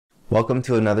Welcome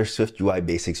to another SwiftUI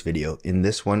Basics video. In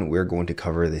this one, we're going to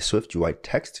cover the SwiftUI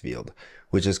TextField,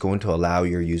 which is going to allow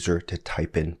your user to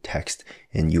type in text,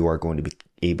 and you are going to be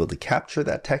able to capture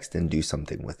that text and do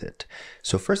something with it.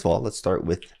 So first of all, let's start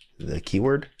with the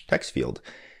keyword TextField.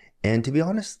 And to be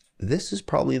honest, this is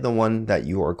probably the one that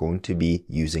you are going to be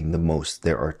using the most.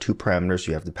 There are two parameters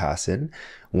you have to pass in.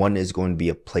 One is going to be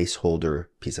a placeholder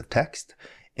piece of text,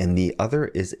 and the other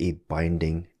is a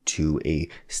binding to a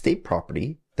state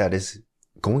property that is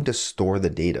going to store the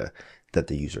data that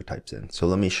the user types in. So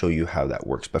let me show you how that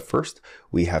works. But first,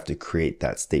 we have to create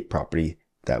that state property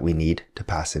that we need to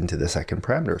pass into the second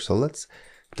parameter. So let's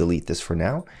delete this for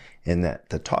now. And at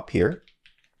the top here,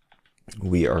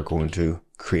 we are going to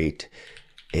create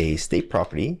a state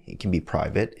property. It can be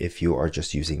private if you are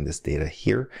just using this data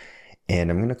here. And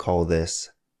I'm going to call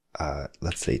this,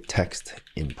 let's say, text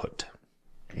input.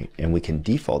 And we can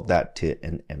default that to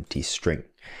an empty string.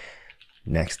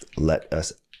 Next, let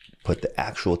us put the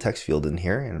actual text field in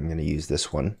here, and I'm going to use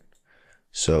this one.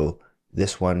 So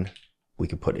this one, we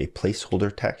can put a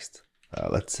placeholder text.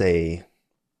 Let's say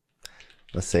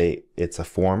it's a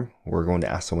form. We're going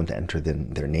to ask someone to enter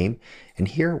their name. And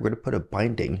here we're going to put a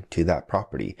binding to that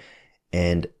property.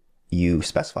 And you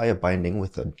specify a binding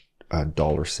with a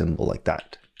dollar symbol like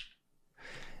that.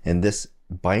 And this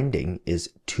binding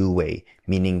is two-way,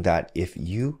 meaning that if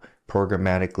you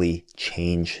programmatically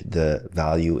change the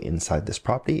value inside this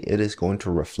property, it is going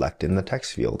to reflect in the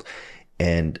text field.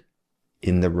 And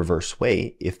in the reverse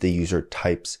way, if the user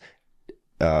types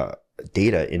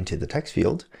data into the text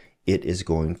field, it is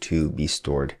going to be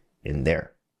stored in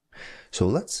there. So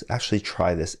let's actually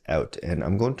try this out. And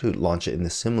I'm going to launch it in the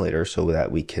simulator so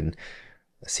that we can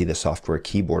see the software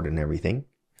keyboard and everything.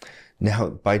 Now,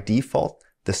 by default,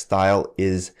 the style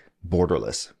is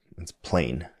borderless. It's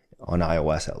plain on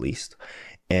iOS at least.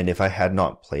 And if I had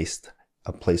not placed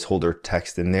a placeholder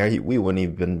text in there, we wouldn't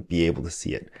even be able to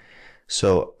see it.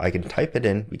 So I can type it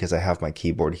in because I have my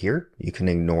keyboard here. You can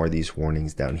ignore these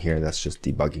warnings down here. That's just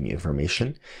debugging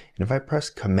information. And if I press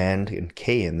Command and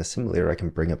K in the simulator, I can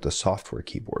bring up the software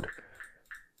keyboard.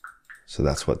 So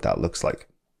that's what that looks like.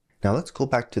 Now let's go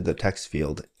back to the text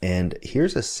field. And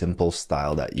here's a simple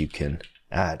style that you can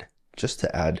add, just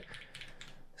to add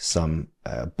some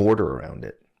border around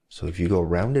it. So if you go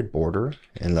rounded border,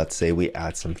 and let's say we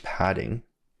add some padding,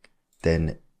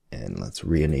 and let's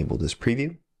re-enable this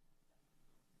preview,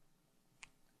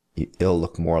 it'll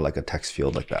look more like a text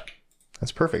field like that.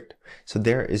 That's perfect. So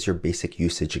there is your basic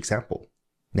usage example.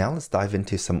 Now let's dive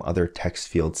into some other text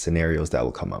field scenarios that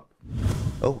will come up.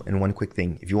 Oh, and one quick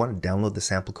thing. If you want to download the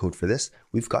sample code for this,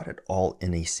 we've got it all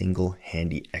in a single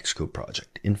handy Xcode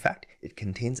project. In fact, it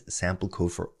contains sample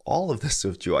code for all of the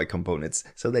SwiftUI components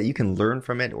so that you can learn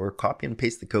from it or copy and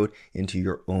paste the code into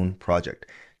your own project.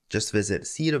 Just visit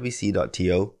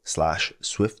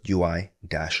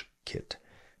cwc.to/swiftui-kit.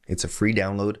 It's a free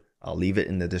download. I'll leave it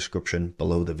in the description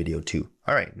below the video too.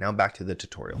 All right, now back to the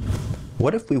tutorial.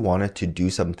 What if we wanted to do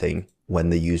something when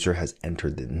the user has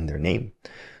entered in their name?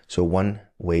 So one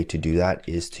way to do that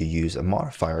is to use a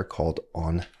modifier called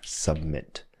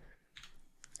onSubmit.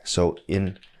 So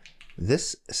in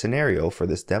this scenario for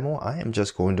this demo, I am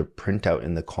just going to print out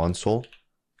in the console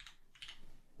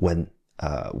when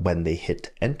they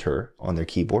hit enter on their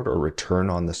keyboard or return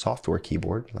on the software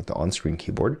keyboard, like the on-screen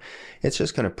keyboard. It's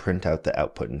just going to print out the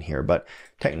output in here, but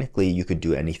technically you could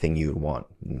do anything you would want.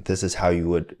 This is how you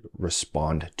would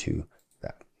respond to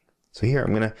that. So here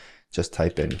I'm going to just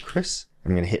type in Chris.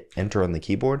 I'm going to hit enter on the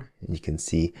keyboard, and you can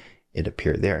see it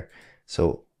appear there.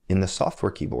 So in the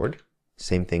software keyboard,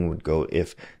 same thing would go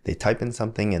if they type in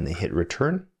something and they hit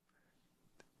return,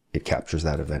 it captures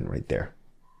that event right there.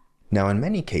 Now, in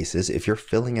many cases, if you're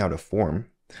filling out a form,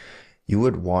 you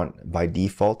would want by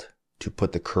default to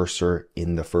put the cursor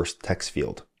in the first text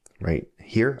field, right?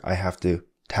 Here, I have to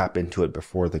tap into it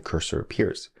before the cursor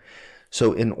appears.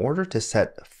 So in order to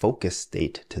set focus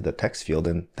state to the text field,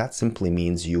 and that simply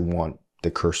means you want the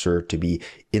cursor to be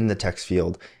in the text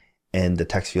field, and the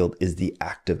text field is the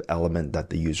active element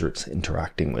that the user is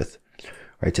interacting with.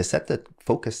 Right? To set the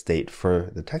focus state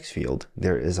for the text field,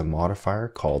 there is a modifier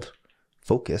called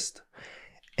focused,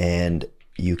 and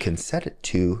you can set it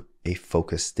to a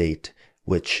focus state,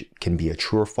 which can be a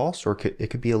true or false, or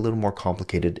it could be a little more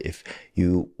complicated if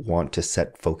you want to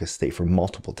set focus state for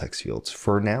multiple text fields.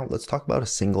 For now, let's talk about a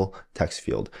single text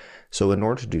field. So in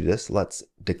order to do this, let's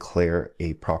declare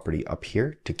a property up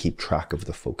here to keep track of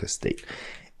the focus state.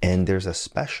 And there's a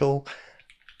special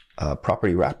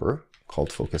property wrapper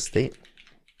called focus state,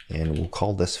 and we'll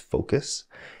call this focus.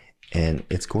 And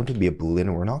it's going to be a Boolean,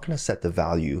 and we're not going to set the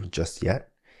value just yet.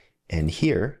 And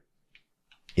here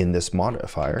in this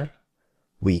modifier,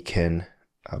 we can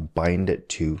bind it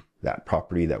to that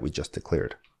property that we just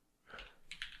declared.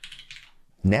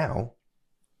 Now,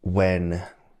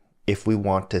 if we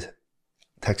want the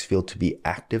text field to be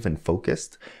active and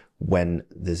focused when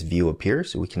this view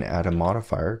appears, we can add a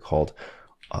modifier called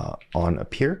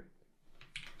onAppear.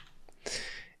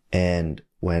 And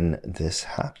when this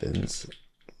happens,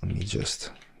 let me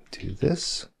just do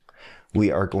this.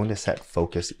 We are going to set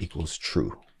focus equals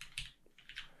true.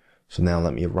 So now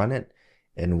let me run it.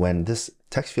 And when this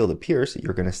text field appears,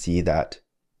 you're going to see that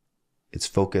it's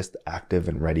focused, active,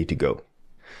 and ready to go.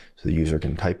 So the user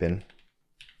can type in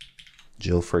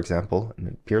Jill, for example, and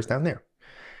it appears down there.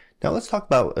 Now let's talk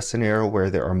about a scenario where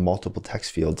there are multiple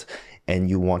text fields and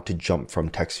you want to jump from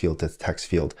text field to text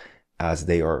field as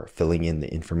they are filling in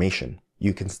the information.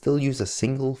 You can still use a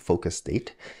single focus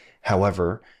state.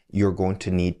 However, you're going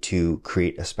to need to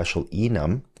create a special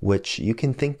enum, which you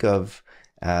can think of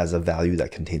as a value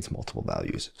that contains multiple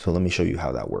values. So let me show you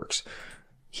how that works.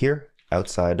 Here,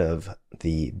 outside of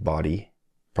the body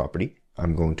property,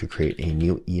 I'm going to create a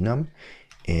new enum,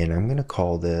 and I'm going to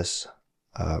call this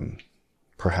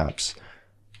perhaps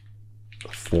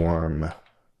form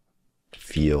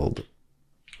field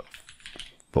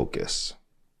focus.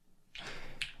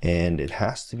 And it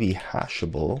has to be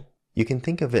hashable. You can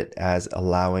think of it as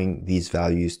allowing these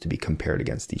values to be compared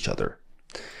against each other.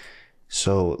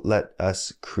 So let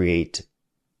us create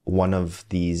one of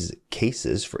these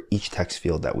cases for each text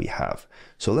field that we have.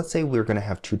 So let's say we're going to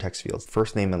have two text fields,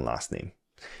 first name and last name.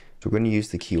 So we're going to use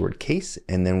the keyword case,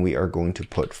 and then we are going to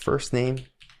put first name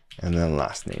and then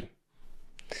last name.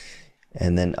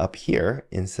 And then up here,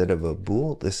 instead of a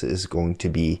bool, this is going to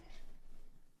be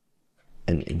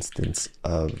an instance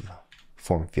of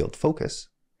form field focus.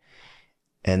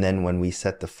 And then when we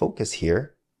set the focus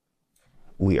here,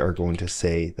 we are going to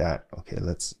say that, okay,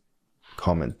 let's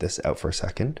comment this out for a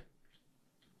second.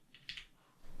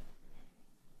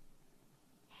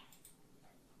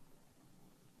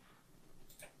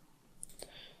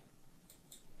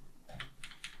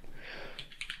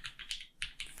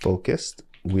 Focused,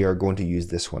 we are going to use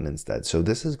this one instead. So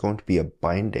this is going to be a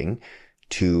binding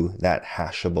to that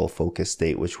hashable focus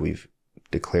state, which we've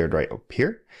declared right up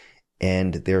here.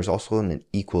 And there's also an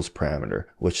equals parameter,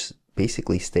 which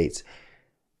basically states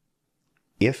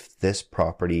if this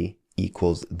property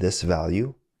equals this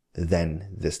value, then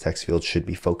this text field should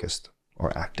be focused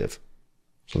or active.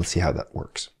 So let's see how that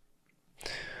works.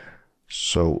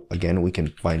 So again, we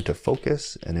can bind to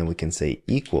focus, and then we can say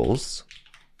equals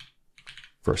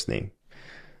first name.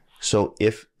 So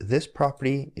if this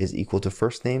property is equal to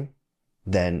first name,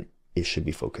 then it should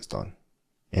be focused on.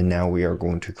 And now we are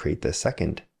going to create the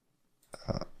second.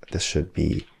 This should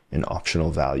be an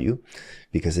optional value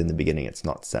because in the beginning it's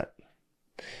not set.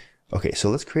 Okay, so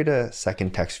let's create a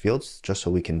second text field just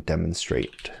so we can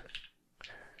demonstrate.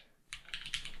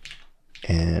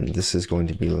 And this is going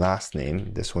to be last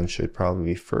name. This one should probably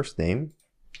be first name.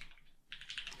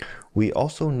 We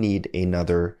also need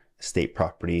another state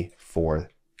property for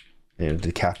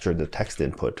to capture the text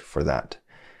input for that.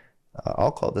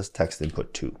 I'll call this text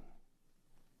input 2.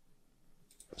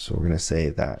 So we're going to say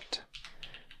that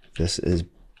this is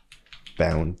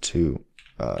bound to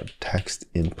text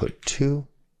input 2.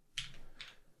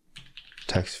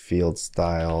 Text field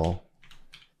style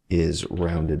is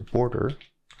rounded border.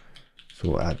 So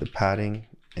we'll add the padding,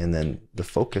 and then the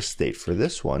focus state for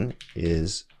this one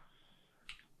is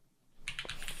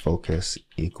focus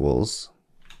equals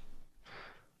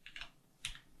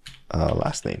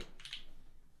last name.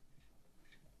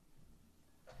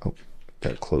 Oh,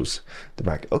 gotta close the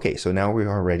bracket. Okay, so now we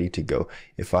are ready to go.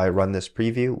 If I run this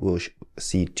preview, we'll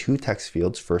see two text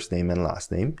fields, first name and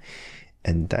last name.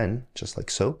 And then, just like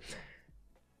so,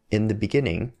 in the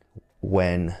beginning,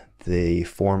 when the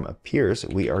form appears,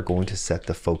 we are going to set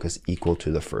the focus equal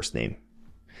to the first name.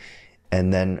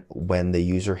 And then when the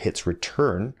user hits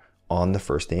return on the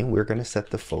first name, we're going to set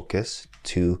the focus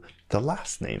to the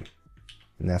last name.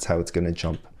 And that's how it's going to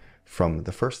jump from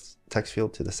the first text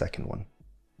field to the second one.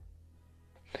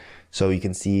 So you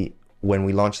can see when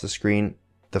we launch the screen,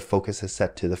 the focus is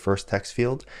set to the first text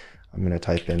field. I'm going to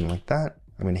type in like that.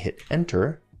 I'm going to hit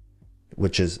enter,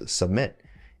 which is submit.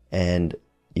 And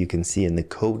you can see in the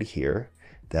code here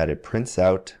that it prints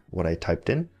out what I typed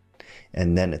in,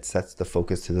 and then it sets the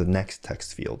focus to the next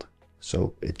text field.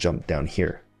 So it jumped down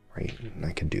here, right? And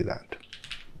I can do that.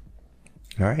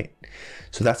 All right.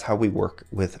 So that's how we work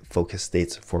with focus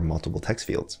states for multiple text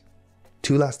fields.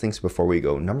 Two last things before we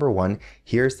go. Number one,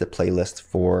 here's the playlist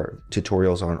for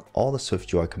tutorials on all the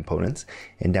SwiftUI components.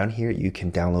 And down here, you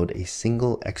can download a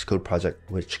single Xcode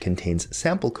project which contains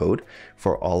sample code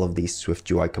for all of these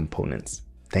SwiftUI components.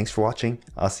 Thanks for watching.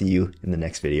 I'll see you in the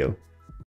next video.